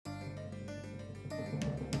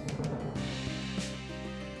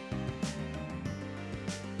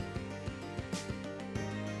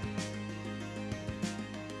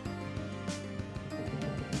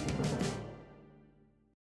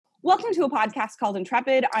Welcome to a podcast called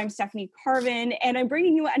Intrepid. I'm Stephanie Carvin, and I'm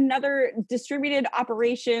bringing you another distributed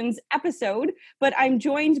operations episode, but I'm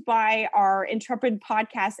joined by our Intrepid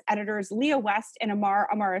Podcast Editors, Leah West and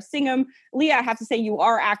Amarasingam. Leah, I have to say you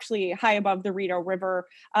are actually high above the Rideau River.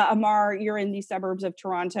 Amar, you're in the suburbs of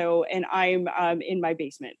Toronto, and I'm in my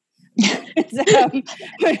basement.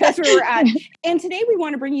 That's where we're at. And today we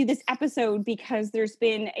want to bring you this episode because there's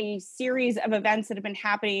been a series of events that have been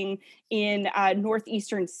happening in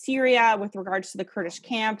northeastern Syria with regards to the Kurdish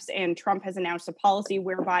camps, and Trump has announced a policy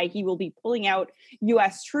whereby he will be pulling out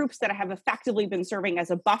U.S. troops that have effectively been serving as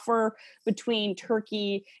a buffer between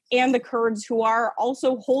Turkey and the Kurds, who are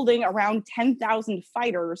also holding around 10,000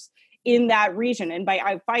 fighters in that region. And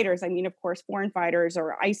by fighters, I mean, of course, foreign fighters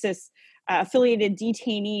or ISIS affiliated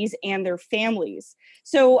detainees and their families.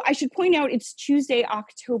 So I should point out it's Tuesday,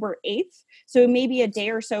 October 8th. So maybe a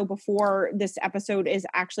day or so before this episode is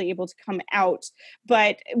actually able to come out.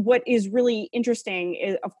 But what is really interesting,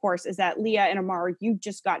 is, of course, is that Leah and Amar, you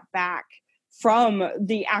just got back from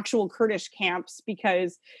the actual Kurdish camps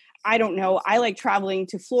because I don't know, I like traveling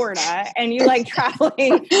to Florida and you like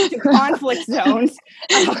traveling to conflict zones.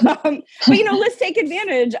 But, let's take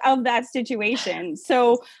advantage of that situation.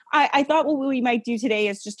 So I thought what we might do today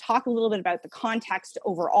is just talk a little bit about the context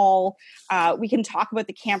overall. We can talk about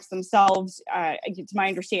the camps themselves. It's my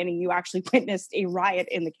understanding you actually witnessed a riot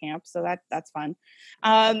in the camp, so that's fun.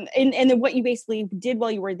 And then what you basically did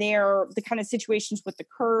while you were there, the kind of situations with the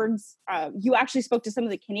Kurds. You actually spoke to some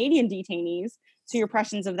of the Canadian detainees, so your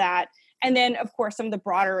impressions of that. And then, of course, some of the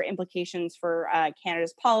broader implications for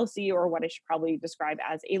Canada's policy, or what I should probably describe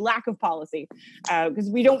as a lack of policy, because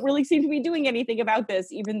we don't really seem to be doing anything about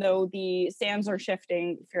this, even though the sands are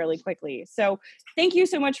shifting fairly quickly. So thank you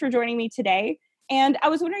so much for joining me today. And I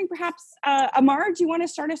was wondering, perhaps, Amar, do you want to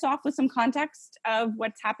start us off with some context of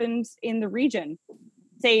what's happened in the region?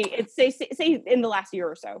 Say in the last year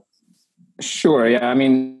or so. Sure. Yeah. I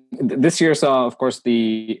mean, this year saw, of course,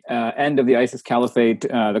 the end of the ISIS caliphate,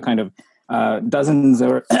 the kind of dozens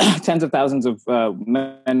or tens of thousands of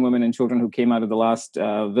men, women, and children who came out of the last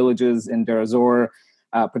villages in Deir ez-Zor,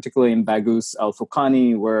 particularly in Baghous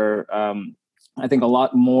al-Fukani, where I think a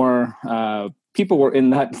lot more people were in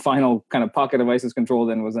that final kind of pocket of ISIS control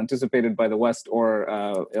than was anticipated by the West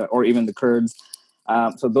or even the Kurds.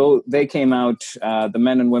 So though they came out, the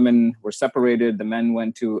men and women were separated. The men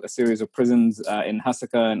went to a series of prisons in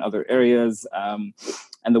Hasaka and other areas, and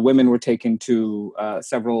the women were taken to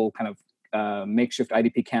several kind of makeshift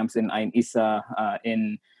IDP camps in Ain Issa,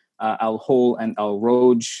 in Al-Hol and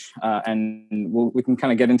Al-Roj, and we can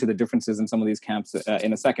kind of get into the differences in some of these camps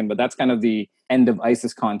in a second, but that's kind of the end of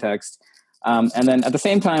ISIS context. And then at the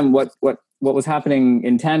same time, what was happening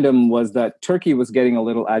in tandem was that Turkey was getting a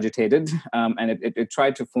little agitated, and it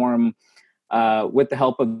tried to form, with the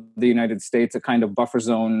help of the United States, a kind of buffer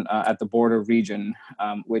zone at the border region,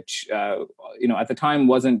 which at the time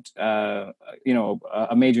wasn't a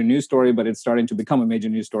major news story, but it's starting to become a major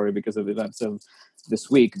news story because of the events of this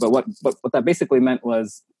week. But what that basically meant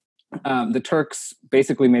was the Turks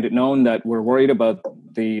basically made it known that we're worried about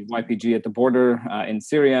the YPG at the border in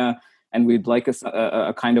Syria, and we'd like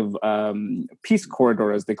a kind of peace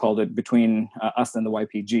corridor, as they called it, between us and the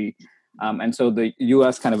YPG. And so the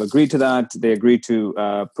U.S. kind of agreed to that. They agreed to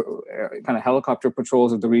kind of helicopter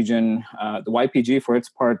patrols of the region. The YPG, for its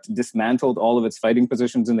part, dismantled all of its fighting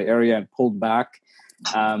positions in the area and pulled back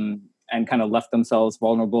and kind of left themselves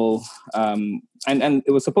vulnerable. And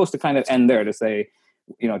it was supposed to kind of end there, to say,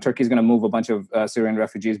 Turkey's going to move a bunch of Syrian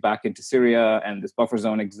refugees back into Syria, and this buffer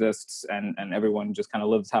zone exists, and everyone just kind of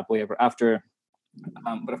lives happily ever after.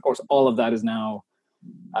 But of course, all of that is now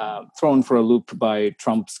thrown for a loop by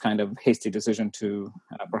Trump's kind of hasty decision to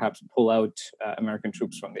perhaps pull out American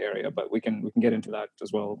troops from the area. But we can get into that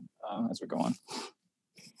as well as we go on.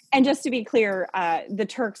 And just to be clear, the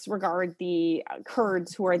Turks regard the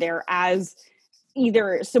Kurds who are there as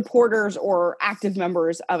either supporters or active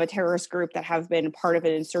members of a terrorist group that have been part of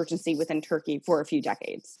an insurgency within Turkey for a few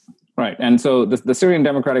decades. Right. And so the Syrian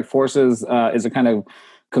Democratic Forces is a kind of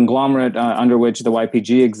conglomerate under which the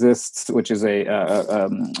YPG exists, which is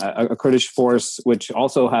a Kurdish force, which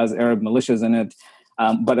also has Arab militias in it.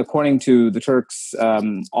 But according to the Turks,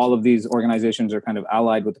 all of these organizations are kind of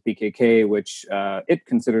allied with the PKK, which it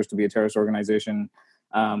considers to be a terrorist organization,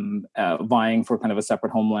 vying for kind of a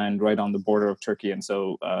separate homeland right on the border of Turkey. And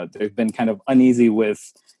so they've been kind of uneasy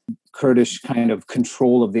with Kurdish kind of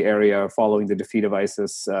control of the area following the defeat of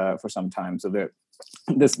ISIS for some time. So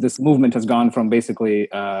this movement has gone from basically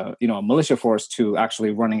a militia force to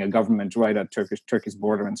actually running a government right at Turkey's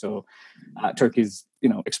border. And so Turkey's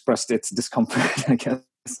expressed its discomfort, I guess,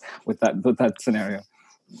 with that scenario.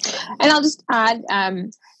 And I'll just add,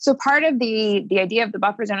 so part of the idea of the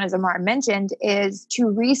buffer zone, as Amar mentioned, is to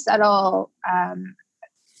resettle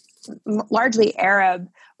largely Arab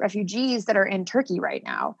refugees that are in Turkey right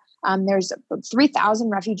now. There's 3,000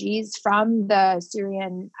 refugees from the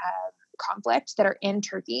Syrian conflict that are in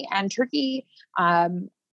Turkey, and Turkey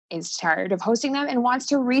is tired of hosting them and wants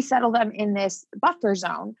to resettle them in this buffer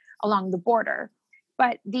zone along the border.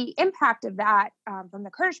 But the impact of that from the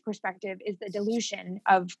Kurdish perspective is the dilution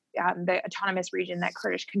of the autonomous region that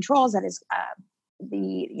Kurdish controls, that is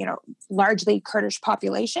largely Kurdish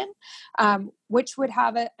population, which would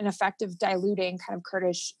have an effect of diluting kind of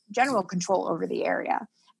Kurdish general control over the area.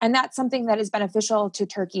 And that's something that is beneficial to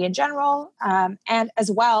Turkey in general, and as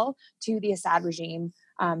well to the Assad regime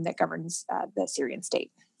that governs the Syrian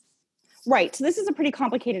state. Right. So this is a pretty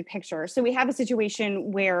complicated picture. So we have a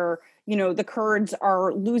situation where, the Kurds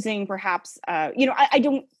are losing perhaps, I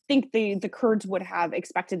don't think the Kurds would have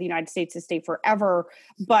expected the United States to stay forever,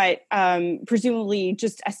 but presumably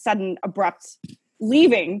just a sudden abrupt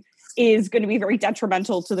leaving is going to be very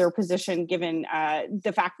detrimental to their position, given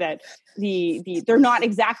the fact that they're not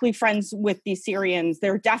exactly friends with the Syrians.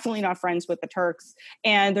 They're definitely not friends with the Turks.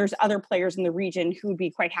 And there's other players in the region who would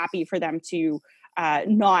be quite happy for them to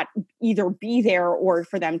not either be there or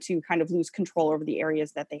for them to kind of lose control over the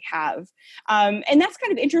areas that they have. And that's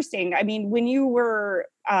kind of interesting. I mean, when you were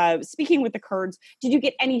speaking with the Kurds, did you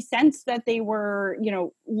get any sense that they were,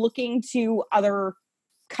 looking to other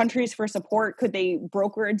countries for support? Could they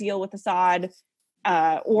broker a deal with Assad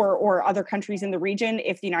or other countries in the region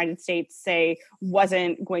if the United States, say,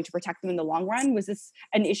 wasn't going to protect them in the long run? Was this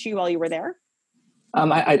an issue while you were there?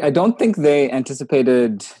 I don't think they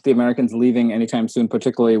anticipated the Americans leaving anytime soon,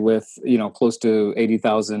 particularly with, close to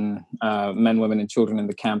 80,000 men, women, and children in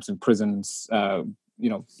the camps and prisons, with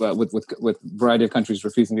a variety of countries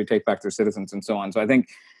refusing to take back their citizens and so on. So I think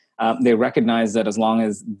they recognized that as long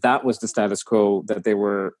as that was the status quo, that they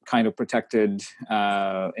were kind of protected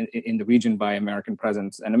in the region by American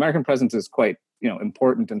presence. And American presence is quite,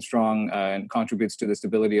 important and strong and contributes to the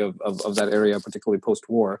stability of that area, particularly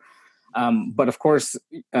post-war. But of course,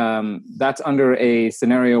 that's under a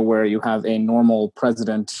scenario where you have a normal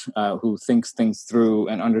president who thinks things through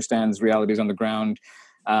and understands realities on the ground,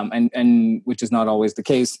 and which is not always the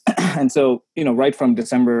case. And so, right from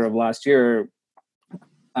December of last year,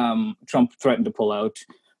 Trump threatened to pull out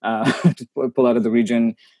of the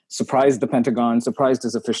region, surprised the Pentagon, surprised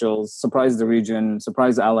his officials, surprised the region,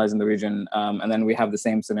 surprised allies in the region. And then we have the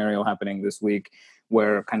same scenario happening this week,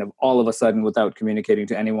 where kind of all of a sudden, without communicating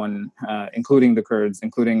to anyone, including the Kurds,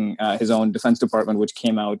 including his own Defense Department, which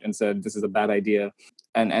came out and said this is a bad idea.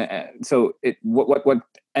 And so what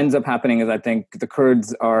ends up happening is, I think the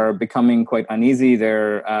Kurds are becoming quite uneasy.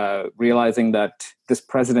 They're realizing that this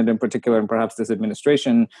president in particular, and perhaps this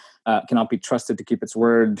administration, cannot be trusted to keep its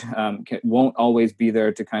word, won't always be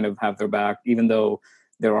there to kind of have their back, even though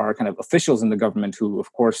there are kind of officials in the government who,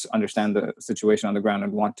 of course, understand the situation on the ground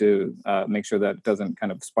and want to make sure that it doesn't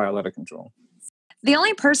kind of spiral out of control. The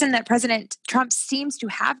only person that President Trump seems to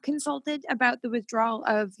have consulted about the withdrawal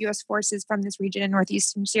of U.S. forces from this region in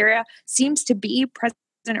northeastern Syria seems to be President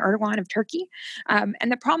Erdogan of Turkey. And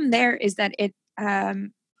the problem there is that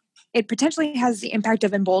it potentially has the impact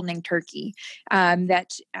of emboldening Turkey.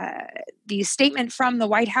 That the statement from the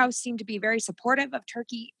White House seemed to be very supportive of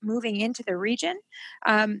Turkey moving into the region,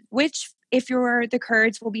 which, if you're the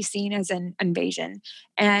Kurds, will be seen as an invasion.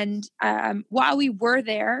 And while we were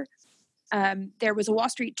there, there was a Wall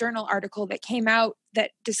Street Journal article that came out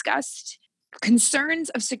that discussed concerns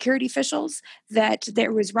of security officials that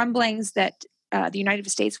there was rumblings that the United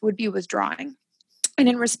States would be withdrawing. And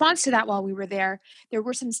in response to that, while we were there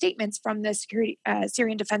were some statements from the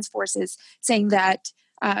Syrian Defense Forces saying that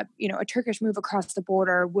a Turkish move across the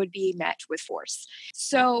border would be met with force.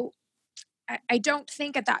 So I don't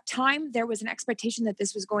think at that time there was an expectation that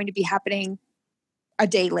this was going to be happening a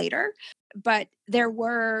day later. But there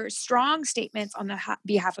were strong statements on the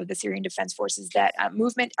behalf of the Syrian Defense Forces that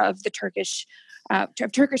movement of the Turkish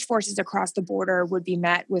forces across the border would be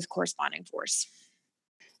met with corresponding force.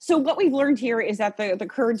 So what we've learned here is that the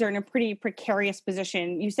Kurds are in a pretty precarious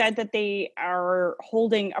position. You said that they are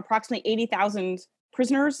holding approximately 80,000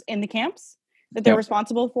 prisoners in the camps that they're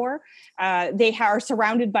responsible for. They are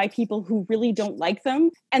surrounded by people who really don't like them.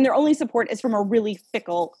 And their only support is from a really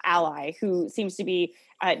fickle ally who seems to be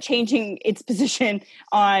changing its position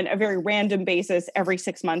on a very random basis every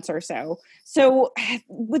 6 months or so. So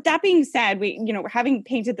with that being said, having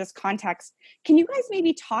painted this context, can you guys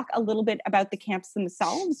maybe talk a little bit about the camps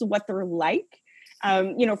themselves, what they're like?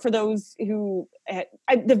 For those who,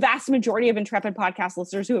 the vast majority of Intrepid podcast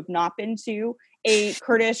listeners who have not been to a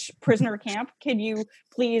Kurdish prisoner camp. Can you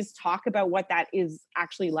please talk about what that is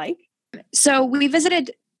actually like? So we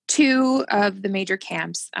visited two of the major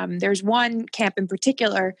camps. There's one camp in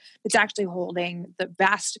particular that's actually holding the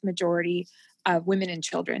vast majority of women and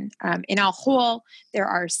children. In Al-Hol, there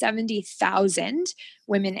are 70,000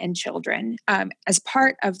 women and children. As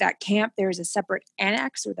part of that camp, there's a separate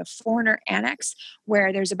annex, or the foreigner annex,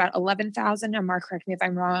 where there's about 11,000, Amar, correct me if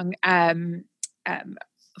I'm wrong,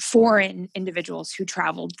 foreign individuals who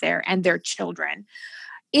traveled there and their children.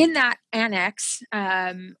 In that annex,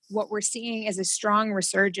 what we're seeing is a strong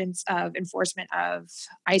resurgence of enforcement of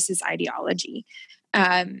ISIS ideology.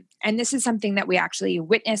 And this is something that we actually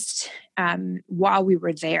witnessed while we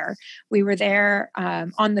were there. We were there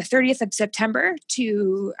on the 30th of September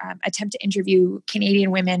to attempt to interview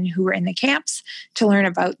Canadian women who were in the camps to learn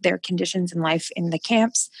about their conditions and life in the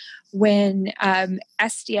camps. When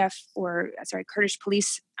Kurdish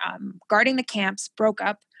police guarding the camps broke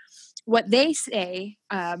up, what they say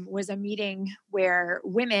was a meeting where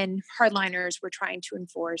women hardliners were trying to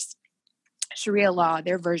enforce Sharia law,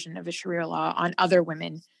 their version of a Sharia law, on other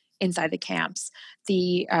women inside the camps.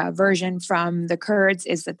 The version from the Kurds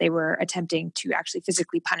is that they were attempting to actually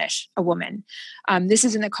physically punish a woman. This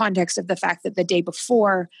is in the context of the fact that the day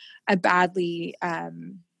before, a badly,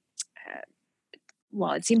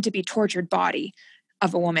 it seemed to be tortured body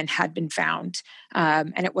of a woman had been found.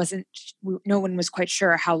 And no one was quite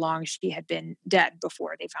sure how long she had been dead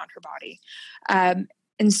before they found her body.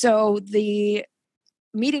 And so the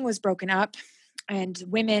meeting was broken up, and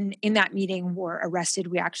women in that meeting were arrested.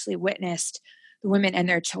 We actually witnessed the women and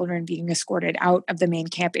their children being escorted out of the main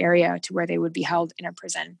camp area to where they would be held in a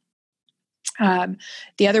prison.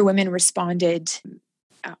 The other women responded,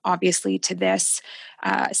 obviously, to this.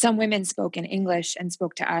 Some women spoke in English and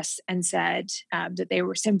spoke to us and said that they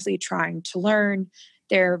were simply trying to learn.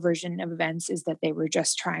 Their version of events is that they were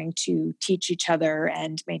just trying to teach each other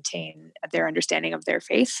and maintain their understanding of their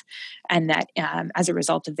faith, and that as a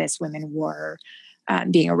result of this, women were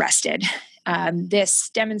being arrested. This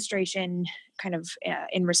demonstration, kind of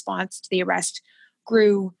in response to the arrest,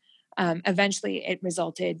 grew. Eventually, it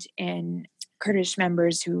resulted in Kurdish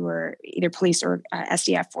members who were either police or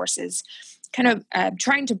SDF forces kind of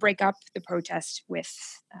trying to break up the protest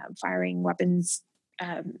with firing weapons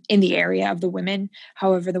in the area of the women.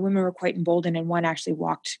 However, the women were quite emboldened, and one actually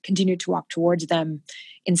continued to walk towards them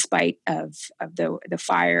in spite of the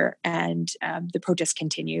fire, and the protest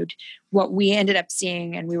continued. What we ended up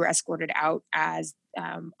seeing, and we were escorted out as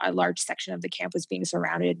a large section of the camp was being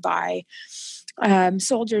surrounded by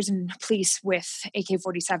soldiers and police with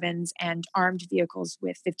AK-47s and armed vehicles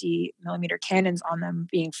with 50 millimeter cannons on them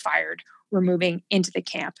being fired, were moving into the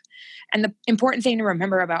camp. And the important thing to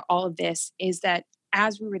remember about all of this is that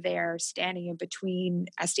as we were there standing in between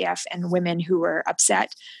SDF and women who were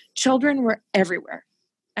upset, children were everywhere.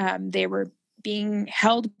 They were being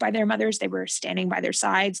held by their mothers. They were standing by their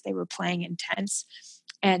sides. They were playing in tents.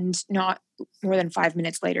 And not more than 5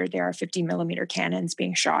 minutes later, there are 50 millimeter cannons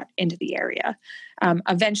being shot into the area.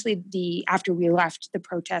 Eventually, after we left, the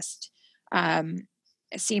protest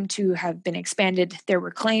seemed to have been expanded. There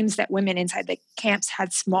were claims that women inside the camps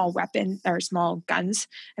had small weapons or small guns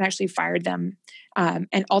and actually fired them.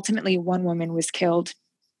 And ultimately, one woman was killed.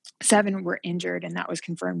 7 were injured, and that was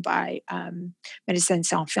confirmed by Médecins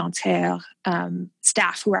Sans Frontières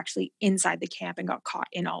staff who were actually inside the camp and got caught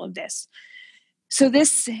in all of this. So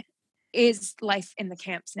this is life in the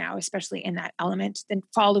camps now, especially in that element. The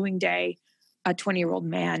following day, a 20-year-old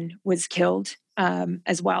man was killed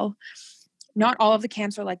as well. Not all of the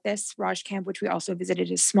camps are like this. Raj camp, which we also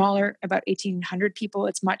visited, is smaller, about 1,800 people.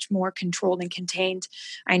 It's much more controlled and contained.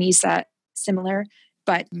 Ainisa, similar,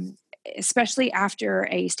 but especially after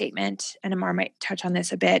a statement, and Amar might touch on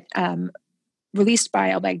this a bit, released by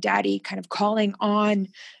al-Baghdadi, kind of calling on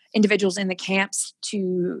individuals in the camps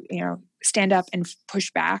to, stand up and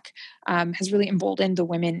push back, has really emboldened the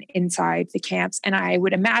women inside the camps. And I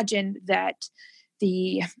would imagine that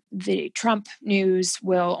the Trump news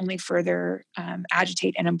will only further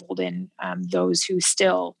agitate and embolden those who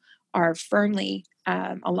still are firmly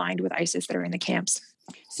aligned with ISIS that are in the camps.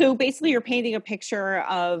 So basically, you're painting a picture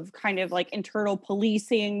of kind of like internal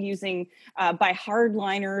policing using by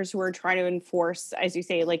hardliners who are trying to enforce, as you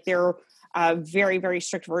say, like their very, very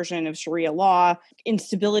strict version of Sharia law,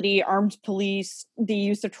 instability, armed police, the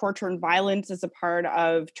use of torture and violence as a part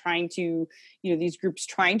of trying to, these groups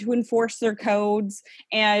trying to enforce their codes,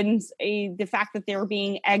 and the fact that they're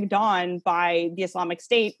being egged on by the Islamic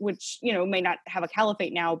State, which, may not have a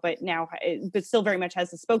caliphate now, but still very much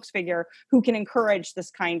has a spokesfigure who can encourage this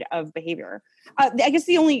kind of behavior. I guess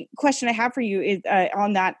the only question I have for you is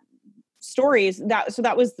on that stories,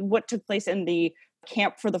 that was what took place in the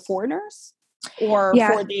camp for the foreigners, or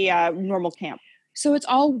for the normal camp? So it's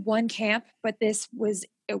all one camp, but this was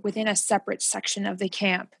within a separate section of the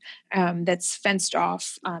camp that's fenced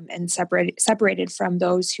off and separated from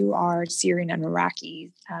those who are Syrian and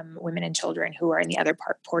Iraqi women and children who are in the other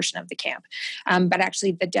portion of the camp. But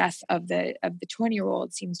actually, the death of the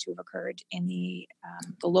 20-year-old seems to have occurred in the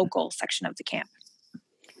local section of the camp.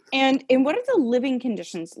 And what are the living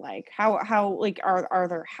conditions like? How like are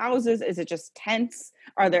there houses? Is it just tents?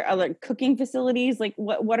 Are there other cooking facilities? Like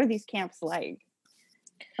what are these camps like?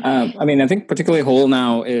 I mean, I think particularly Hole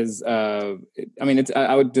now is, I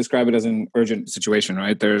would describe it as an urgent situation,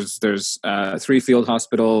 right? There's 3 field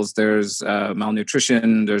hospitals, there's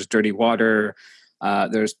malnutrition, there's dirty water,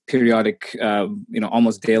 there's periodic,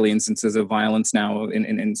 almost daily instances of violence now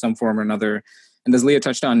in some form or another. And as Leah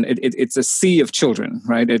touched on, it's a sea of children,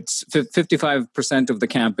 right? It's 55% of the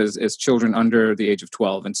camp is children under the age of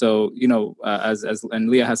 12. And so, and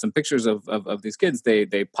Leah has some pictures of these kids.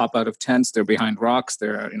 They pop out of tents, they're behind rocks,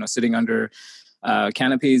 they're, sitting under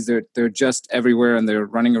canopies. They're just everywhere and they're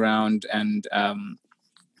running around. And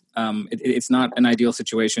it's not an ideal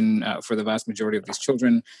situation for the vast majority of these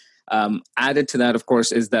children. Added to that, of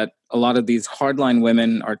course, is that a lot of these hardline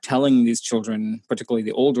women are telling these children, particularly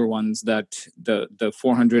the older ones, that the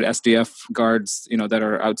 400 SDF guards, that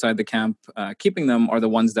are outside the camp keeping them are the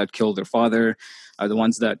ones that killed their father, are the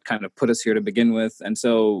ones that kind of put us here to begin with. And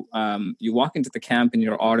so you walk into the camp and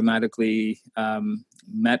you're automatically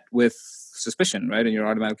met with suspicion, right? And you're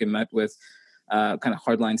automatically met with kind of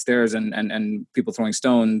hardline stares and people throwing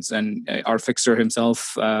stones. And our fixer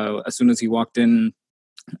himself, as soon as he walked in,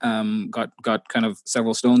 got kind of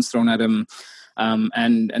several stones thrown at him,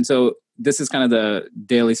 and so this is kind of the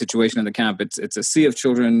daily situation in the camp. It's a sea of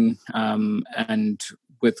children, and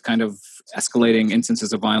with kind of escalating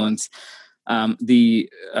instances of violence. The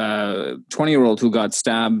 20-year-old who got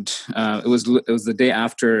stabbed, it was the day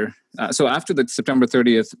after. So after the September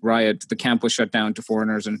 30th riot, the camp was shut down to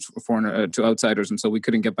foreigners and to outsiders, and so we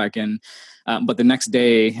couldn't get back in. But the next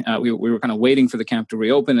day, we were kind of waiting for the camp to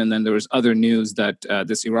reopen, and then there was other news that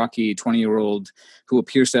this Iraqi 20-year-old, who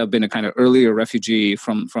appears to have been a kind of earlier refugee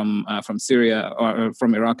from Syria or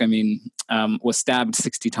from Iraq, was stabbed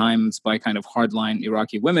 60 times by kind of hardline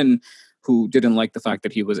Iraqi women who didn't like the fact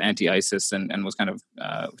that he was anti-ISIS and was kind of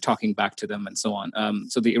talking back to them and so on.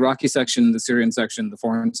 So the Iraqi section, the Syrian section, the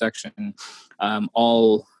foreign section,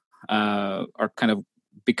 all are kind of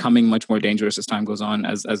becoming much more dangerous as time goes on,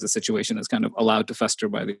 as the situation is kind of allowed to fester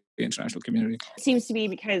by the international community. It seems to be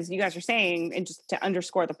because you guys are saying, and just to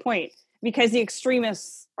underscore the point, because the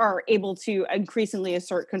extremists are able to increasingly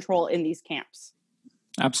assert control in these camps.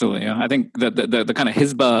 Absolutely, yeah. I think the kind of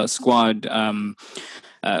Hizbah squad.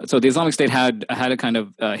 So the Islamic State had a kind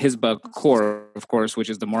of Hizbah Corps, of course, which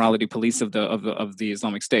is the morality police of the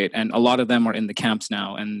Islamic State, and a lot of them are in the camps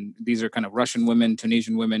now. And these are kind of Russian women,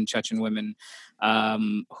 Tunisian women, Chechen women,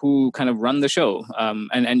 who kind of run the show.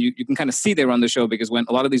 And you can kind of see they run the show because when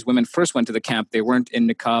a lot of these women first went to the camp, they weren't in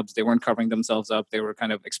niqabs, they weren't covering themselves up, they were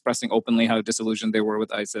kind of expressing openly how disillusioned they were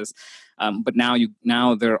with ISIS. But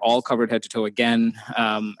now they're all covered head to toe again,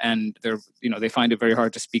 and they find it very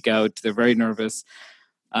hard to speak out. They're very nervous.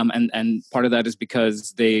 And part of that is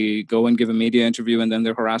because they go and give a media interview and then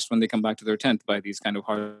they're harassed when they come back to their tent by these kind of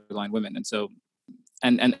hardline women. And so,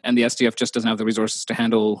 and the SDF just doesn't have the resources to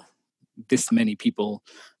handle this many people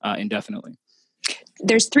indefinitely.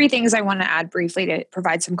 There's 3 things I want to add briefly to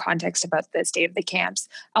provide some context about the state of the camps.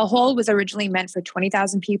 Al Hol was originally meant for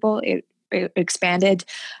 20,000 people. It expanded.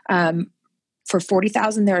 For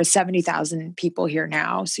 40,000, there are 70,000 people here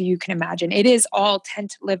now. So you can imagine it is all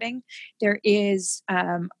tent living. There is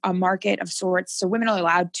a market of sorts. So women are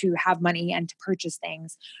allowed to have money and to purchase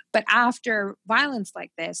things. But after violence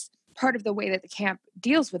like this, part of the way that the camp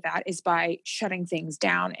deals with that is by shutting things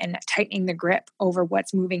down and tightening the grip over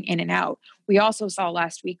what's moving in and out. We also saw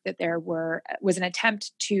last week that there was an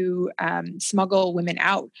attempt to smuggle women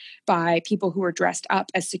out by people who were dressed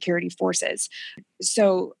up as security forces.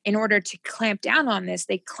 So in order to clamp down on this,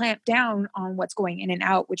 they clamp down on what's going in and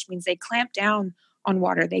out, which means they clamp down on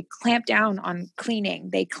water, they clamp down on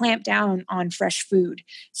cleaning, they clamp down on fresh food.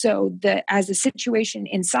 So as the situation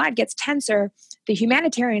inside gets tenser, the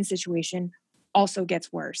humanitarian situation also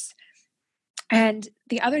gets worse. And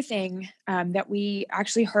the other thing that we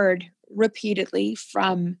actually heard repeatedly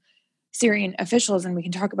from Syrian officials, and we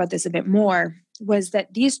can talk about this a bit more, was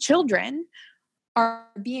that these children are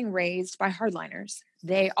being raised by hardliners.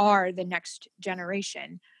 They are the next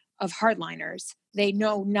generation of hardliners. They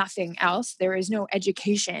know nothing else. There is no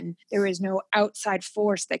education. There is no outside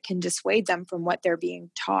force that can dissuade them from what they're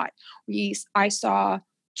being taught. I saw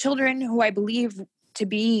children who I believe to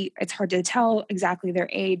be, it's hard to tell exactly their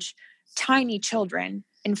age, tiny children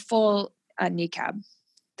in full niqab.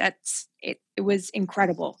 It was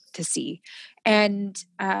incredible to see. And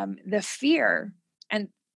the fear and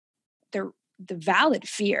the valid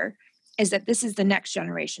fear is that this is the next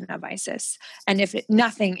generation of ISIS. And if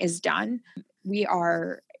nothing is done, we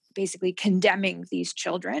are basically condemning these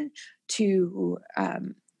children to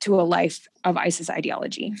a life of ISIS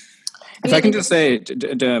ideology. If I can just say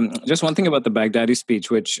just one thing about the Baghdadi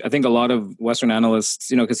speech, which I think a lot of Western analysts,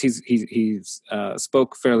 because he's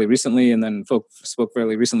spoke fairly recently, and then spoke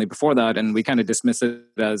fairly recently before that, and we kind of dismiss it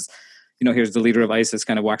as, here's the leader of ISIS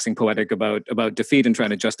kind of waxing poetic about defeat and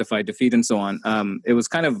trying to justify defeat and so on. It was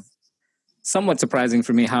kind of somewhat surprising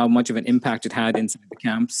for me how much of an impact it had inside the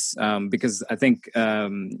camps, because I think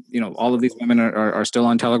all of these women are still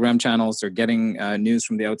on Telegram channels. They're getting news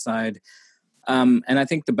from the outside. And I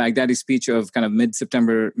think the Baghdadi speech of kind of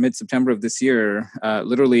mid-September of this year,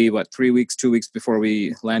 literally 2 weeks before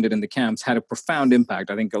we landed in the camps, had a profound impact.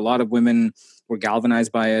 I think a lot of women were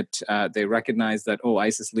galvanized by it. They recognized that,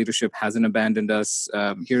 ISIS leadership hasn't abandoned us.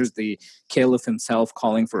 Here's the caliph himself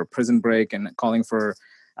calling for a prison break and calling for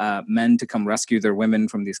men to come rescue their women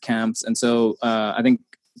from these camps. And so I think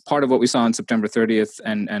part of what we saw on September 30th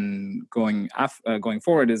and going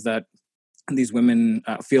forward is that these women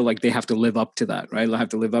feel like they have to live up to that, right? They have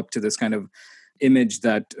to live up to this kind of image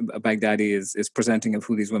that Baghdadi is presenting of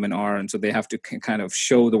who these women are. And so they have to kind of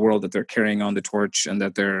show the world that they're carrying on the torch and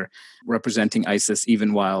that they're representing ISIS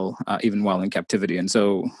even while in captivity. And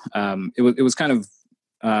so it was kind of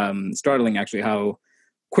startling, actually, how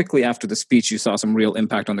quickly after the speech you saw some real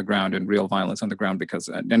impact on the ground and real violence on the ground because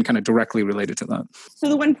and kind of directly related to that. So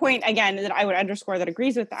the one point, again, that I would underscore that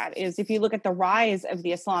agrees with that is if you look at the rise of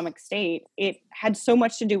the Islamic State, it had so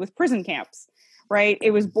much to do with prison camps, right?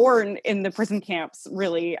 It was born in the prison camps,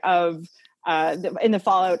 really, in the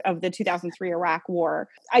fallout of the 2003 Iraq War.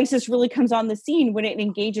 ISIS really comes on the scene when it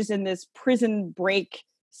engages in this prison break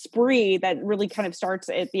spree that really kind of starts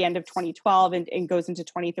at the end of 2012 and goes into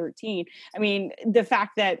 2013. I mean, the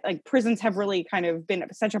fact that prisons have really kind of been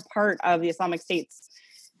such a part of the Islamic State's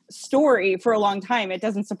story for a long time, it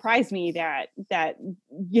doesn't surprise me that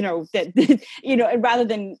rather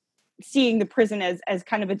than seeing the prison as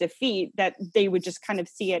kind of a defeat, that they would just kind of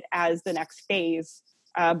see it as the next phase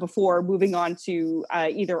before moving on to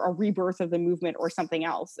either a rebirth of the movement or something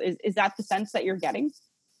else. Is that the sense that you're getting?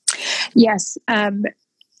 Yes.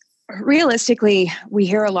 Realistically, we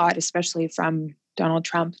hear a lot, especially from Donald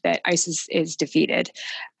Trump, that ISIS is defeated.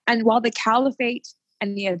 And while the caliphate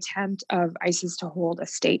and the attempt of ISIS to hold a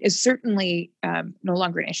state is certainly no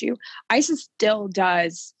longer an issue, ISIS still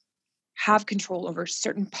does have control over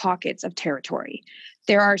certain pockets of territory.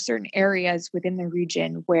 There are certain areas within the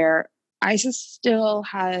region where ISIS still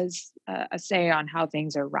has a say on how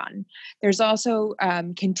things are run. There's also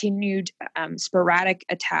continued sporadic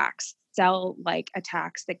attacks, cell-like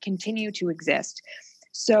attacks that continue to exist.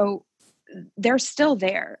 So they're still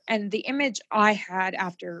there. And the image I had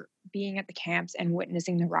after being at the camps and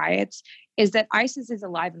witnessing the riots is that ISIS is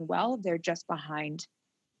alive and well. They're just behind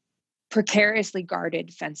precariously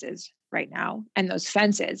guarded fences right now. And those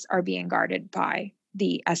fences are being guarded by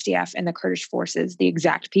the SDF and the Kurdish forces, the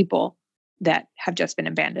exact people that have just been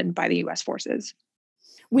abandoned by the US forces.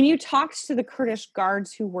 When you talked to the Kurdish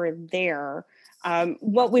guards who were there,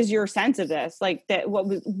 what was your sense of this?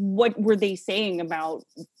 What were they saying about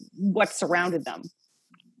what surrounded them?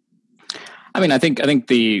 I mean, I think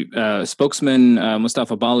the spokesman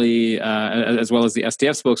Mustafa Bali, as well as the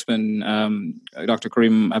SDF spokesman Dr.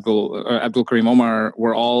 Abdul Karim Omar,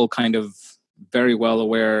 were all kind of very well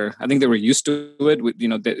aware. I think they were used to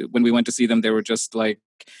it. When we went to see them, they were just like,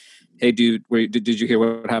 "Hey, dude, did you hear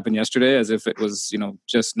what happened yesterday?" As if it was,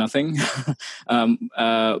 just nothing.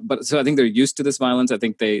 But so I think they're used to this violence. I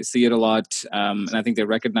think they see it a lot, and I think they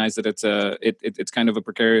recognize that it's kind of a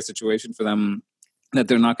precarious situation for them that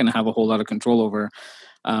they're not going to have a whole lot of control over.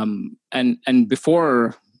 And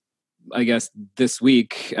before, I guess, this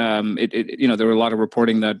week, there were a lot of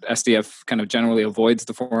reporting that SDF kind of generally avoids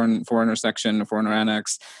the foreigner section, foreigner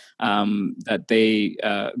annex. That they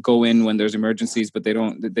go in when there's emergencies, but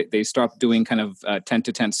they stop doing kind of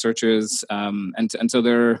tent-to-tent searches. And so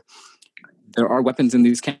there are weapons in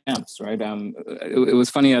these camps, right? It was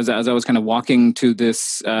funny as I was kind of walking to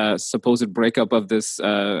this supposed breakup of this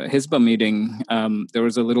Hizbah meeting, there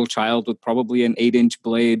was a little child with probably an 8-inch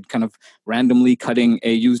blade kind of randomly cutting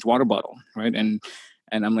a used water bottle, right? And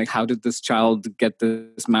And I'm like, how did this child get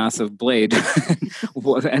this massive blade?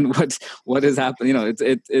 what is happening?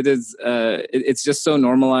 It's just so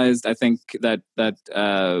normalized. I think that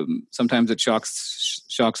sometimes it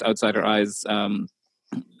shocks outsider eyes.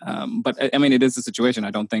 But I mean, it is a situation.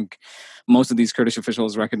 I don't think most of these Kurdish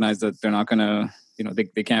officials recognize that they're not going to,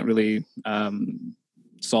 they can't really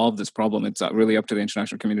solve this problem. It's really up to the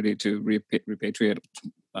international community to repatriate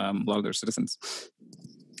a lot of their citizens.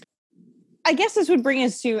 I guess this would bring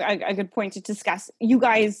us to a good point to discuss. You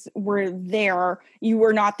guys were there. You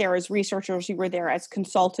were not there as researchers. You were there as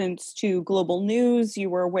consultants to Global News. You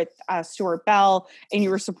were with Stewart Bell, and you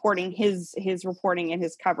were supporting his reporting and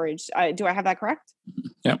his coverage. Do I have that correct?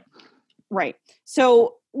 Yeah. Right.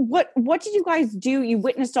 So what did you guys do? You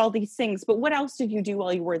witnessed all these things, but what else did you do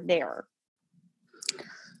while you were there?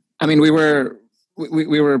 I mean, we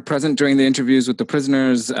were present during the interviews with the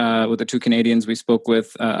prisoners, with the two Canadians we spoke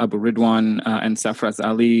with, Abu Ridwan and Safraz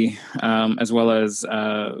Ali, as well as,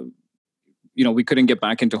 we couldn't get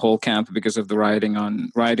back into whole camp because of the rioting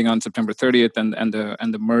on September 30th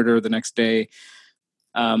and the murder the next day.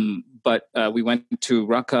 But we went to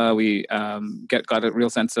Raqqa. We got a real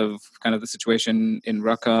sense of kind of the situation in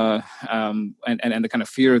Raqqa and the kind of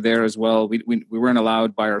fear there as well. We weren't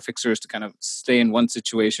allowed by our fixers to kind of stay in one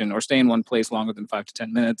situation or stay in one place longer than 5 to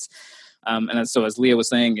 10 minutes. And so, as Leah was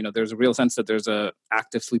saying, there's a real sense that there's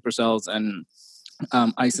active sleeper cells and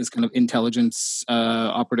ISIS kind of intelligence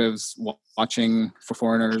operatives watching for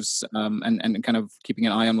foreigners and kind of keeping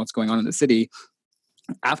an eye on what's going on in the city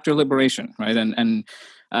after liberation, right? And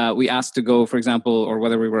we asked to go, for example, or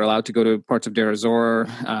whether we were allowed to go to parts of Deir ez-Zor.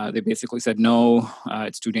 They basically said no,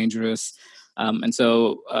 it's too dangerous. And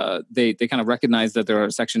so they kind of recognized that there are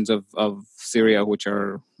sections of Syria which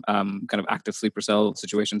are kind of active sleeper cell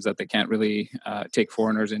situations that they can't really take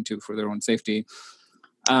foreigners into for their own safety.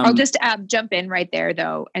 I'll just jump in right there,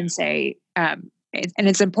 though, and say, and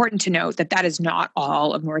it's important to note that is not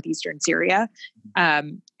all of northeastern Syria.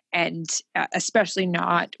 And especially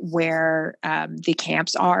not where the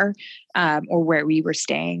camps are or where we were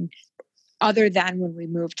staying, other than when we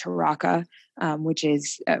moved to Raqqa, which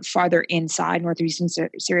is farther inside northeastern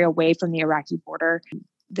Syria, away from the Iraqi border.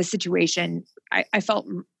 The situation, I felt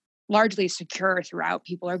largely secure throughout.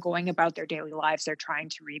 People are going about their daily lives. They're trying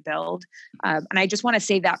to rebuild. And I just want to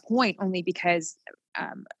say that point only because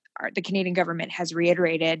the Canadian government has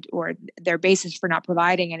reiterated, or their basis for not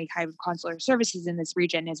providing any kind of consular services in this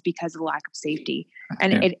region is because of the lack of safety.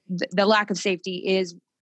 And the lack of safety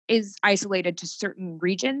is isolated to certain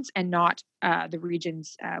regions and not the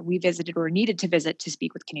regions we visited or needed to visit to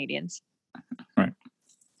speak with Canadians. Right.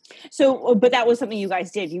 So, but that was something you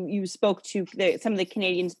guys did. You spoke to some of the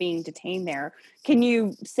Canadians being detained there. Can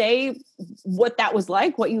you say what that was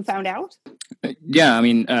like, what you found out? Yeah, I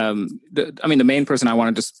mean, the main person I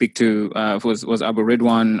wanted to speak to was Abu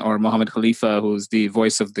Ridwan, or Mohammed Khalifa, who's the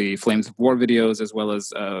voice of the Flames of War videos, as well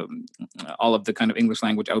as all of the kind of English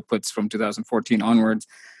language outputs from 2014 onwards.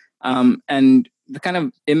 And the kind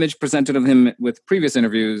of image presented of him with previous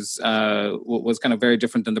interviews was kind of very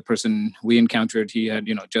different than the person we encountered. He had,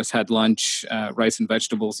 just had lunch, rice and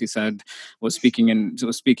vegetables. He said was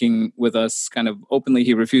speaking with us kind of openly.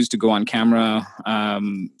 He refused to go on camera,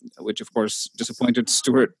 which of course disappointed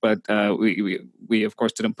Stewart. But we of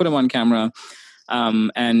course didn't put him on camera.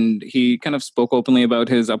 And he kind of spoke openly about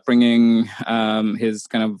his upbringing, his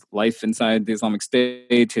kind of life inside the Islamic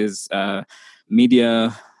State, his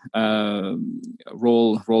media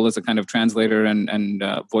role as a kind of translator and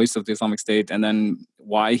voice of the Islamic State, and then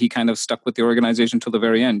why he kind of stuck with the organization till the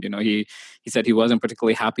very end. He said he wasn't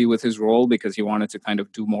particularly happy with his role because he wanted to kind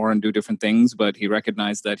of do more and do different things, but he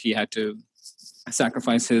recognized that he had to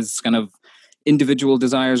sacrifice his kind of individual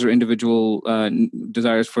desires or individual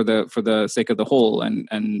desires for the sake of the whole,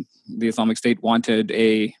 and the Islamic State wanted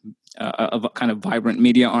a kind of vibrant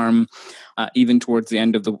media arm even towards the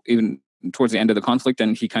end of the conflict,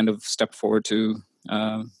 and he kind of stepped forward to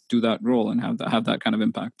do that role and have that kind of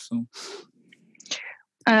impact. So,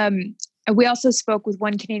 we also spoke with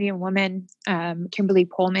one Canadian woman, Kimberly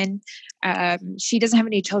Pullman. She doesn't have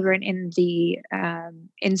any children in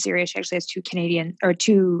Syria. She actually has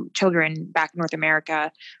two children back in North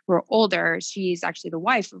America who are older. She's actually the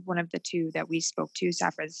wife of one of the two that we spoke to,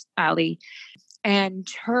 Safraz Ali, and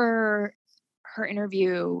her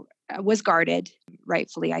interview was guarded,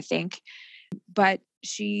 rightfully, I think, but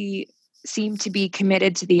she seemed to be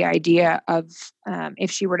committed to the idea of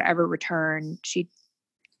if she were to ever return,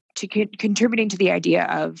 contributing to the idea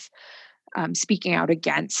of speaking out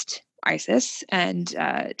against ISIS and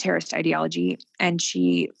terrorist ideology, and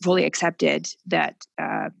she fully accepted that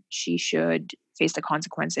she should face the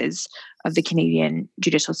consequences of the Canadian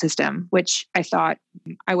judicial system, which I thought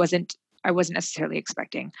I wasn't necessarily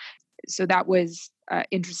expecting. So that was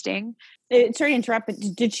interesting. Sorry to interrupt, but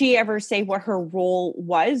did she ever say what her role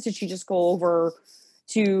was? Did she just go over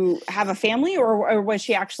to have a family, or was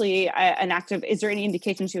she actually an active, is there any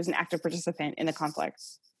indication she was an active participant in the conflict?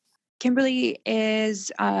 Kimberly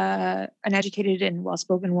is an educated and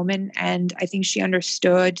well-spoken woman, and I think she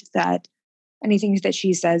understood that anything that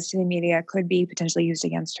she says to the media could be potentially used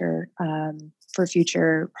against her for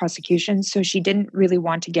future prosecutions. So she didn't really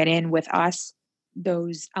want to get in with us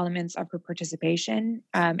those elements of her participation.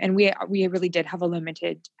 And we really did have a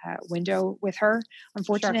limited window with her,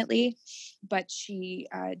 unfortunately. Sure. But she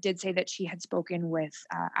did say that she had spoken with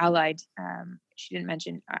Allied, she didn't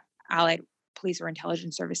mention Allied police or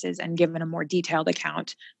intelligence services, and given a more detailed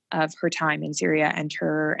account of her time in Syria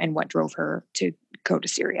and what drove her to go to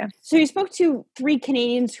Syria. So you spoke to 3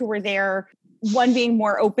 Canadians who were there, one being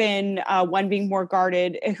more open, one being more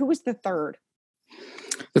guarded. Who was the third?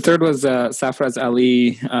 The third was Safraz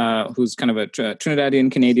Ali, who's kind of a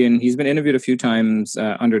Trinidadian Canadian. He's been interviewed a few times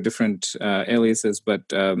under different aliases, but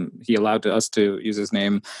he allowed us to use his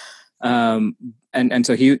name. And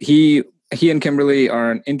so he and Kimberly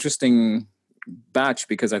are an interesting batch,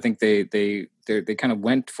 because I think they kind of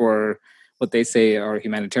went for what they say are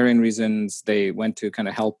humanitarian reasons. They went to kind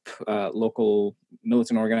of help local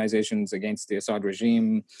militant organizations against the Assad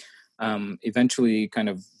regime. Eventually kind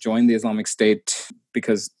of joined the Islamic State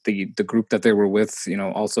because the group that they were with,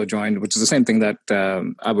 also joined, which is the same thing that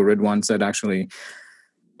Abu Ridwan said, actually.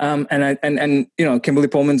 And Kimberly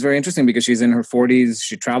Pullman's very interesting because she's in her 40s.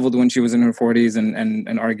 She traveled when she was in her 40s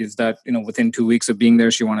and argues that, within 2 weeks of being there,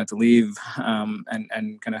 she wanted to leave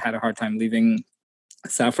and kind of had a hard time leaving.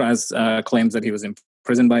 Safraz claims that he was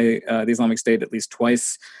imprisoned by the Islamic State at least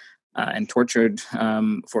twice and tortured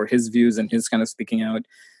for his views and his kind of speaking out.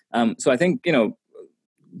 So I think,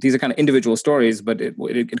 these are kind of individual stories, but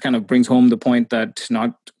it kind of brings home the point that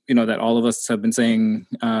that all of us have been saying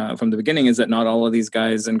from the beginning, is that not all of these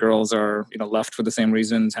guys and girls are, left for the same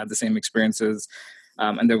reasons, had the same experiences,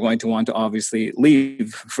 and they're going to want to obviously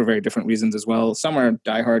leave for very different reasons as well. Some are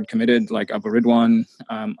diehard committed, like Abu Ridwan.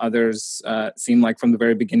 Others seem like from the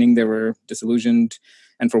very beginning they were disillusioned,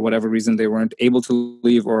 and for whatever reason they weren't able to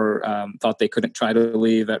leave, or thought they couldn't try to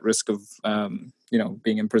leave at risk of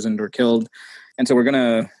being imprisoned or killed. And so we're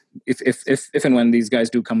gonna, if and when these guys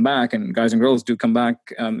do come back, and guys and girls do come back,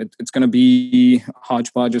 it's going to be a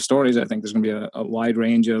hodgepodge of stories. I think there's going to be a wide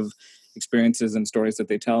range of experiences and stories that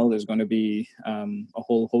they tell. There's going to be a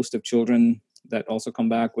whole host of children that also come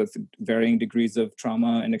back with varying degrees of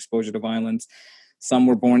trauma and exposure to violence. Some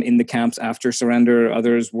were born in the camps after surrender.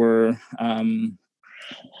 Others were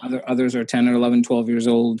others are 10 or 11, 12 years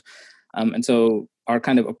old. And so our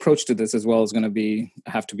kind of approach to this as well is going to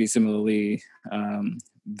have to be similarly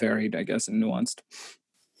varied, I guess, and nuanced.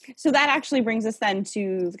 So that actually brings us then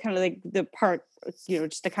to kind of like the part,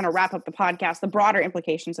 just to kind of wrap up the podcast, the broader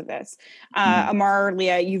implications of this. Amar,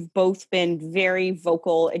 Leah, you've both been very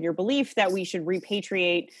vocal in your belief that we should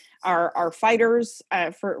repatriate our fighters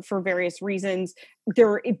for various reasons.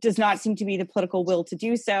 It does not seem to be the political will to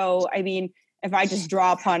do so. I mean, if I just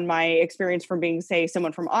draw upon my experience from being, say,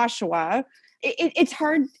 someone from Oshawa, it's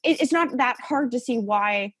hard. It's not that hard to see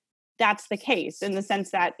why that's the case, in the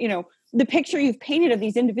sense that, the picture you've painted of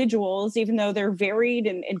these individuals, even though they're varied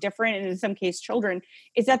and different, and in some cases children,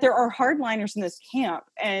 is that there are hardliners in this camp,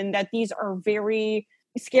 and that these are very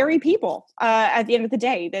scary people at the end of the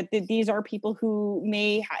day, that these are people who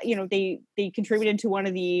may, they contributed to one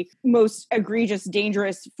of the most egregious,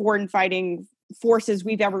 dangerous foreign fighting forces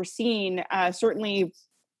we've ever seen, certainly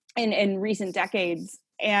in recent decades.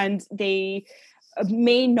 And they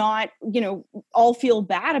may not, all feel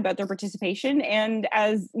bad about their participation. And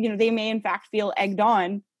as, they may in fact feel egged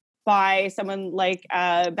on by someone like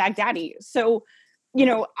Baghdadi. So,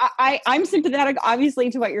 I'm sympathetic, obviously,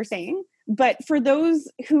 to what you're saying. But for those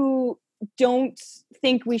who don't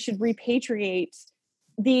think we should repatriate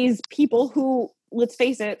these people who, let's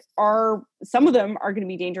face it, some of them are going to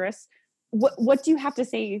be dangerous, what do you have to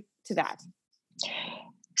say to that?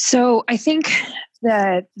 So I think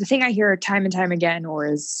the thing I hear time and time again, or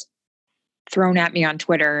is thrown at me on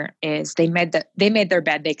Twitter, is they made their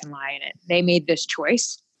bed, they can lie in it. They made this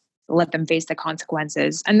choice. Let them face the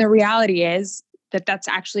consequences. And the reality is that that's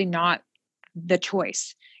actually not the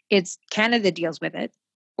choice. It's Canada deals with it,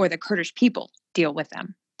 or the Kurdish people deal with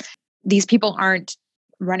them. These people aren't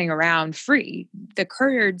running around free. The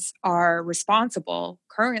Kurds are responsible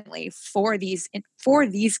currently for these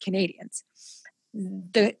Canadians.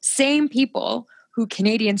 The same people who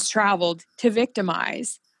Canadians traveled to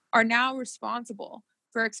victimize are now responsible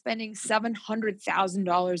for expending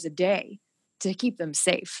 $700,000 a day to keep them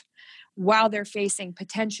safe while they're facing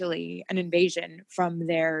potentially an invasion from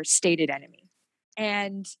their stated enemy.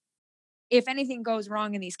 And if anything goes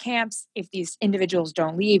wrong in these camps, if these individuals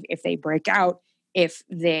don't leave, if they break out, if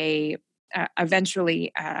they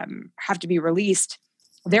eventually have to be released,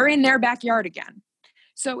 they're in their backyard again.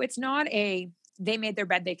 So it's not a they made their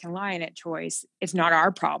bed, they can lie in it choice. It's not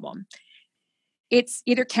our problem. It's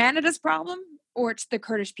either Canada's problem or it's the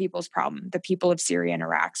Kurdish people's problem, the people of Syria and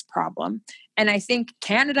Iraq's problem. And I think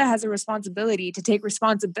Canada has a responsibility to take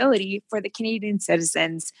responsibility for the Canadian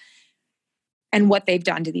citizens and what they've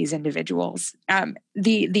done to these individuals.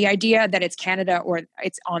 The idea that it's Canada or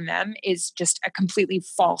it's on them is just a completely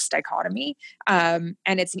false dichotomy. And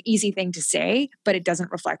it's an easy thing to say, but it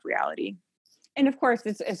doesn't reflect reality. And of course,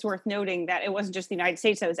 it's worth noting that it wasn't just the United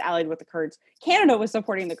States that was allied with the Kurds. Canada was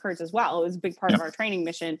supporting the Kurds as well. It was a big part of our training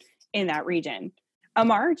mission in that region.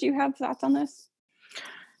 Amar, do you have thoughts on this?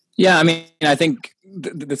 Yeah, I mean, I think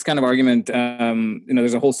this kind of argument,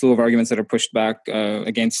 there's a whole slew of arguments that are pushed back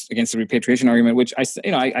against the repatriation argument, which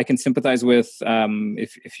I can sympathize with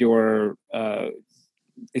if you're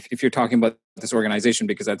talking about this organization,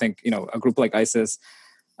 because I think a group like ISIS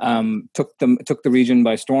took the region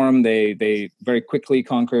by storm. They very quickly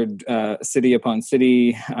conquered city upon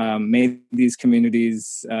city, made these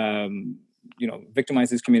communities,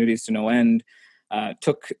 victimized these communities to no end.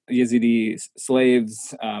 Took Yazidi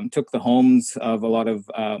slaves, took the homes of a lot of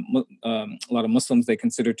Muslims they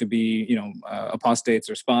considered to be, apostates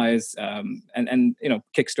or spies, and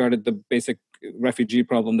kickstarted the basic refugee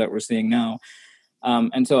problem that we're seeing now.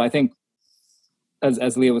 And so I think,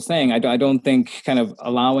 as Leah was saying, I don't think kind of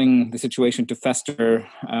allowing the situation to fester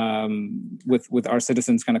with our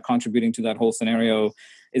citizens kind of contributing to that whole scenario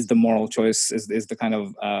is the moral choice, is the kind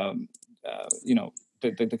of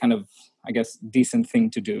the kind of, I guess, decent thing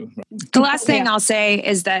to do. The last thing I'll say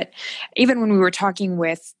is that even when we were talking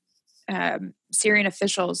with Syrian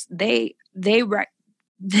officials, they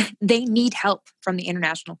need help from the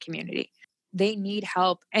international community. They need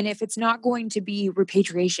help. And if it's not going to be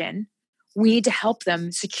repatriation, we need to help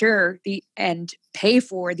them secure and pay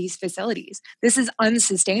for these facilities. This is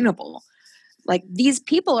unsustainable. Like, these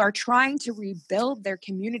people are trying to rebuild their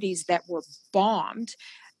communities that were bombed,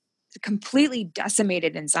 completely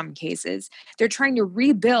decimated in some cases. They're trying to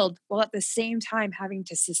rebuild while at the same time having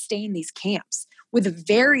to sustain these camps with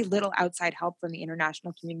very little outside help from the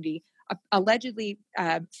international community. Allegedly,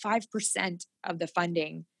 5% of the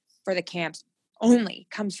funding for the camps only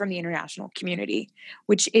comes from the international community,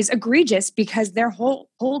 which is egregious because they're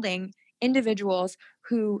holding individuals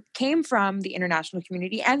who came from the international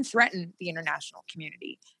community and threatened the international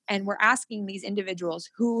community. And we're asking these individuals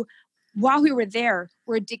who, while we were there,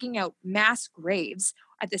 we're digging out mass graves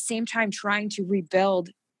at the same time trying to rebuild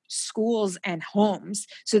schools and homes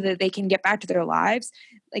so that they can get back to their lives.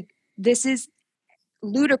 Like, this is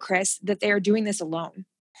ludicrous that they are doing this alone.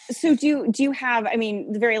 So do you have, I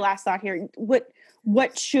mean, the very last thought here,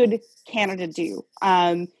 what should Canada do?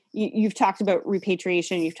 You've talked about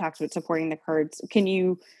repatriation, you've talked about supporting the Kurds. Can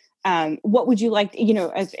you, what would you like,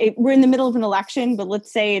 we're in the middle of an election, but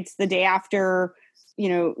let's say it's the day after,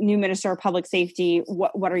 new Minister of Public Safety,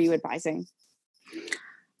 what are you advising?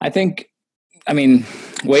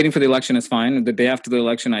 Waiting for the election is fine. The day after the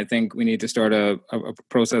election, I think we need to start a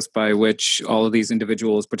process by which all of these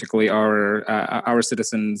individuals, particularly our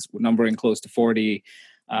citizens, numbering close to 40,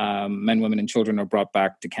 men, women, and children, are brought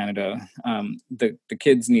back to Canada. The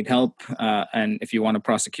kids need help, and if you want to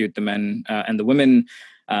prosecute the men and the women,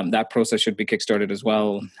 that process should be kickstarted as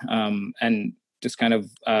well. And just kind of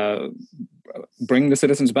bring the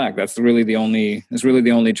citizens back. That's really the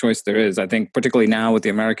only choice there is. I think, particularly now with the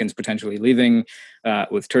Americans potentially leaving,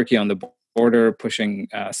 with Turkey on the border pushing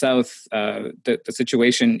south, the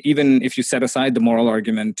situation, even if you set aside the moral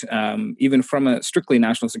argument, even from a strictly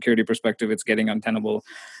national security perspective, it's getting untenable.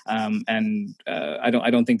 And I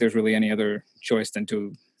don't think there's really any other choice than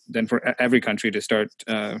for every country to start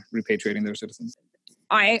repatriating their citizens.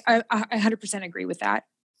 I 100% agree with that.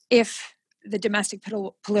 If the domestic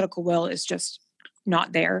political will is just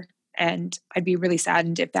not there, and I'd be really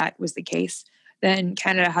saddened if that was the case, then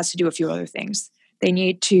Canada has to do a few other things. They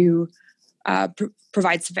need to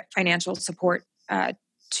provide financial support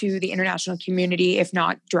to the international community, if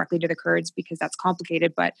not directly to the Kurds, because that's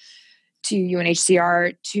complicated, but to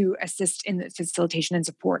UNHCR to assist in the facilitation and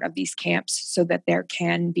support of these camps so that there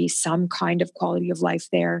can be some kind of quality of life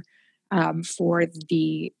there for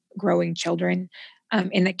the growing children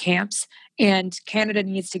in the camps. And Canada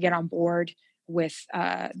needs to get on board with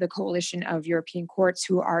the coalition of European courts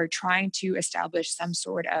who are trying to establish some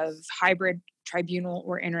sort of hybrid tribunal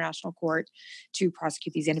or international court to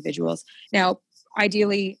prosecute these individuals. Now,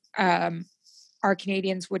 ideally, our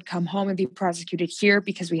Canadians would come home and be prosecuted here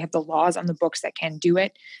because we have the laws on the books that can do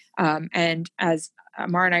it. And as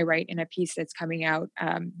Amar and I write in a piece that's coming out,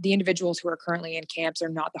 the individuals who are currently in camps are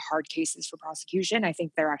not the hard cases for prosecution. I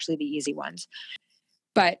think they're actually the easy ones.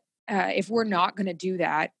 But if we're not going to do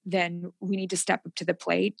that, then we need to step up to the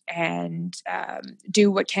plate and do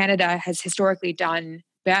what Canada has historically done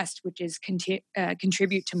best, which is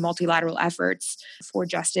contribute to multilateral efforts for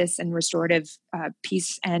justice and restorative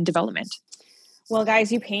peace and development. Well,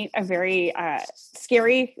 guys, you paint a very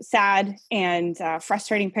scary, sad, and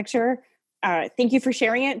frustrating picture. Thank you for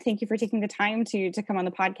sharing it. Thank you for taking the time to come on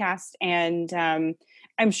the podcast. And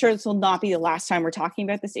I'm sure this will not be the last time we're talking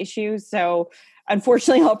about this issue. So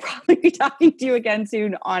unfortunately, I'll probably be talking to you again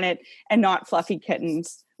soon on it, and not fluffy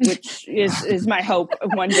kittens, which is my hope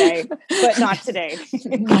of one day, but not today.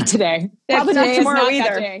 Not today. Probably not tomorrow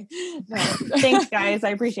either. No. Thanks, guys. I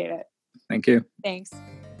appreciate it. Thank you. Thanks.